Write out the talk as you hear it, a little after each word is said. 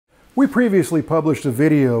We previously published a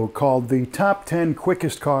video called the Top 10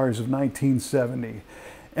 Quickest Cars of 1970,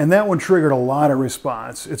 and that one triggered a lot of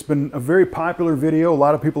response. It's been a very popular video. A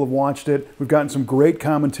lot of people have watched it. We've gotten some great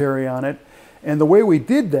commentary on it. And the way we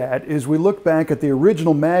did that is we looked back at the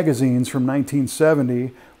original magazines from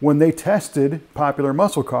 1970 when they tested popular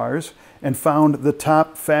muscle cars and found the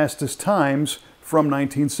top fastest times from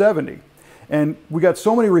 1970. And we got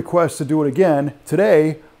so many requests to do it again.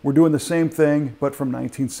 Today, we're doing the same thing, but from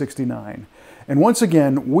 1969. And once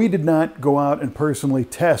again, we did not go out and personally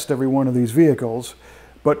test every one of these vehicles,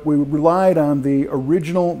 but we relied on the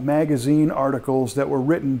original magazine articles that were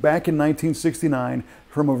written back in 1969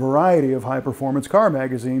 from a variety of high-performance car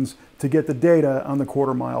magazines to get the data on the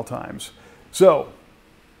quarter-mile times. So,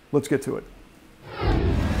 let's get to it.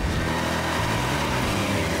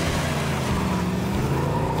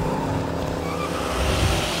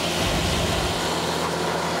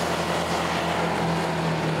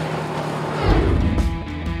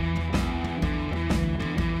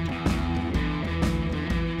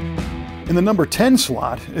 In the number 10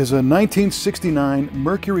 slot is a 1969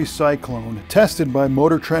 Mercury Cyclone tested by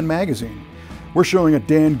Motor Trend magazine. We're showing a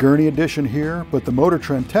Dan Gurney edition here, but the Motor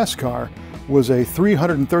Trend test car was a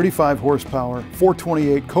 335 horsepower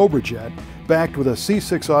 428 Cobra jet backed with a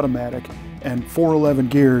C6 automatic and 411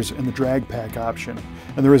 gears in the drag pack option.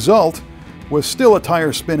 And the result was still a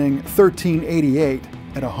tire spinning 1388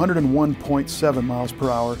 at 101.7 miles per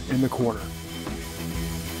hour in the quarter.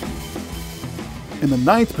 In the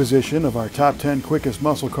 9th position of our top 10 quickest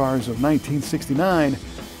muscle cars of 1969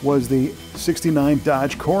 was the 69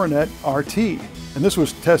 Dodge Coronet RT, and this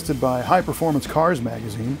was tested by High Performance Cars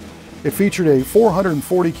magazine. It featured a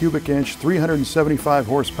 440 cubic inch, 375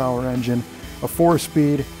 horsepower engine, a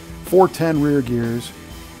 4-speed, 410 rear gears,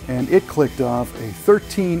 and it clicked off a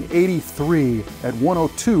 1383 at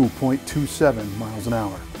 102.27 miles an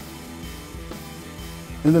hour.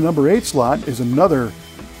 In the number 8 slot is another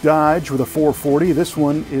Dodge with a 440. This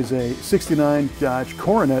one is a 69 Dodge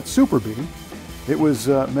Coronet Super B. It was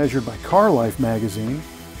measured by Car Life magazine.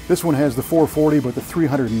 This one has the 440 but the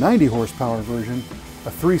 390 horsepower version, a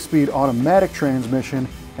 3-speed automatic transmission,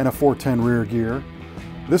 and a 410 rear gear.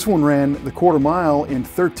 This one ran the quarter mile in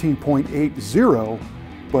 13.80,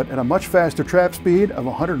 but at a much faster trap speed of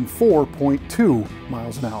 104.2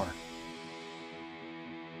 miles an hour.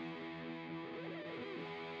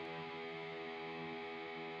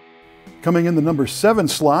 Coming in the number 7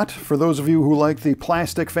 slot, for those of you who like the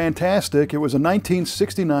plastic fantastic, it was a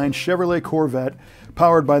 1969 Chevrolet Corvette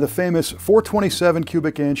powered by the famous 427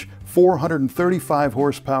 cubic inch, 435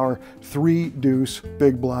 horsepower, 3-deuce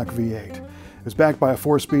big block V8. It was backed by a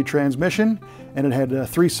 4-speed transmission, and it had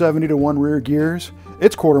 370 to 1 rear gears.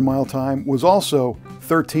 Its quarter mile time was also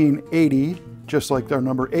 1380, just like our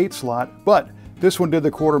number 8 slot, but this one did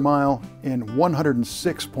the quarter mile in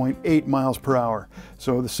 106.8 miles per hour.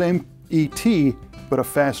 So the same ET, but a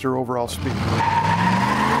faster overall speed.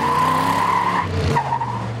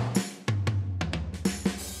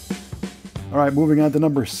 All right, moving on to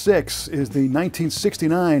number 6 is the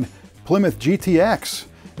 1969 Plymouth GTX,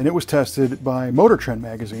 and it was tested by Motor Trend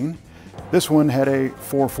magazine. This one had a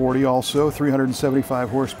 440 also, 375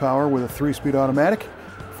 horsepower with a 3-speed automatic,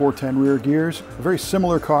 410 rear gears, a very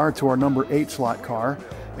similar car to our number 8 slot car.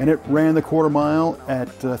 And it ran the quarter mile at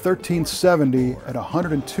 1370 at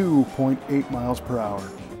 102.8 miles per hour.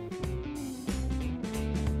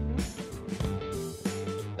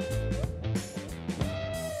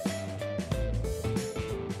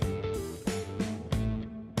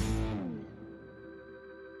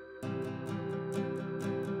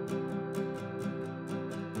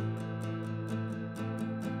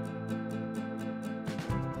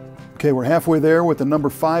 Okay, we're halfway there with the number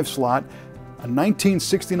 5 slot. A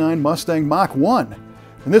 1969 Mustang Mach 1.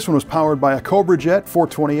 And this one was powered by a Cobra Jet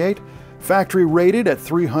 428, factory rated at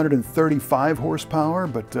 335 horsepower,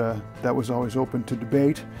 but that was always open to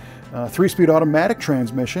debate. 3-speed automatic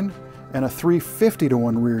transmission and a 350 to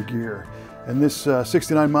 1 rear gear. And this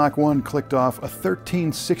 69 Mach 1 clicked off a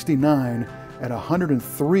 1369 at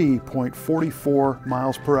 103.44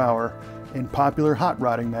 miles per hour in Popular Hot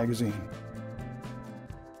Rodding magazine.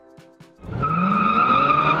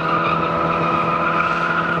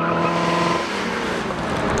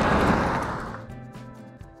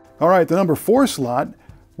 All right, the number 4 slot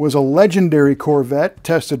was a legendary Corvette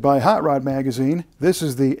tested by Hot Rod magazine. This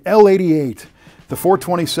is the L88, the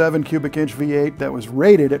 427 cubic inch V8 that was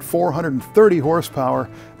rated at 430 horsepower,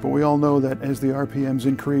 but we all know that as the RPMs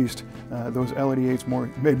increased, those L88s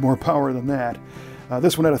made more power than that.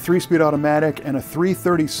 This one had a 3-speed automatic and a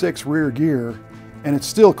 336 rear gear, and it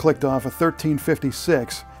still clicked off a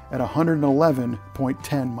 1356 at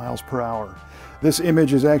 111.10 miles per hour. This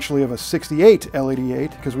image is actually of a 68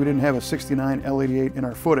 L88 because we didn't have a 69 L88 in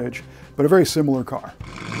our footage, but a very similar car.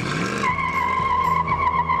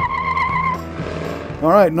 All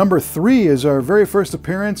right, number 3 is our very first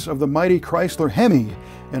appearance of the mighty Chrysler Hemi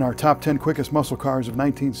in our top 10 quickest muscle cars of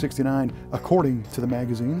 1969, according to the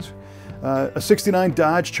magazines. A 69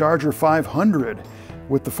 Dodge Charger 500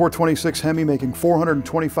 with the 426 Hemi making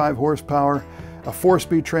 425 horsepower, a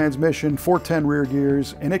 4-speed transmission, 410 rear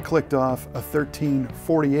gears, and it clicked off a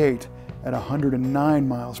 1348 at 109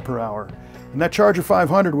 miles per hour. And that Charger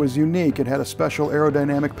 500 was unique. It had a special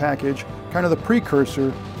aerodynamic package, kind of the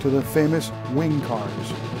precursor to the famous wing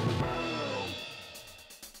cars.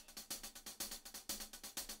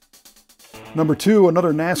 Number 2,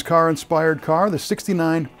 another NASCAR-inspired car, the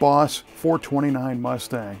 69 Boss 429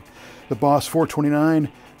 Mustang. The Boss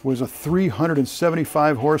 429 was a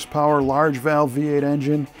 375 horsepower large valve V8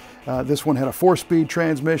 engine. This one had a 4-speed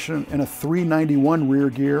transmission and a 391 rear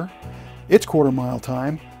gear. Its quarter mile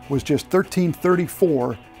time was just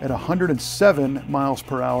 13:34 at 107 miles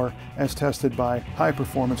per hour as tested by High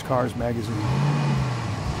Performance Cars magazine.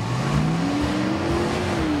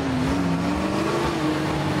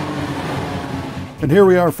 And here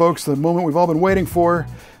we are, folks, the moment we've all been waiting for.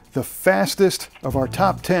 The fastest of our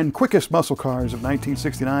top 10 quickest muscle cars of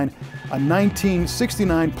 1969, a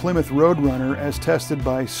 1969 Plymouth Roadrunner as tested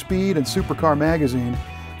by Speed and Supercar magazine,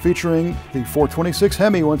 featuring the 426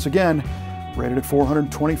 Hemi once again, rated at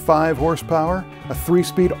 425 horsepower, a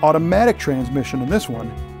 3-speed automatic transmission in this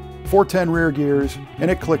one, 410 rear gears,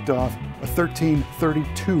 and it clicked off a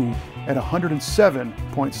 1332 at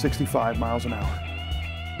 107.65 miles an hour.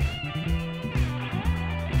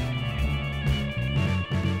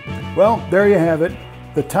 Well, there you have it.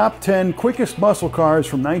 The top 10 quickest muscle cars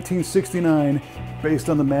from 1969 based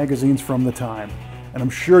on the magazines from the time. And I'm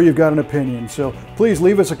sure you've got an opinion, so please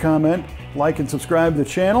leave us a comment, like and subscribe to the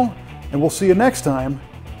channel, and we'll see you next time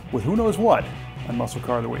with who knows what on Muscle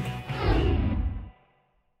Car of the Week.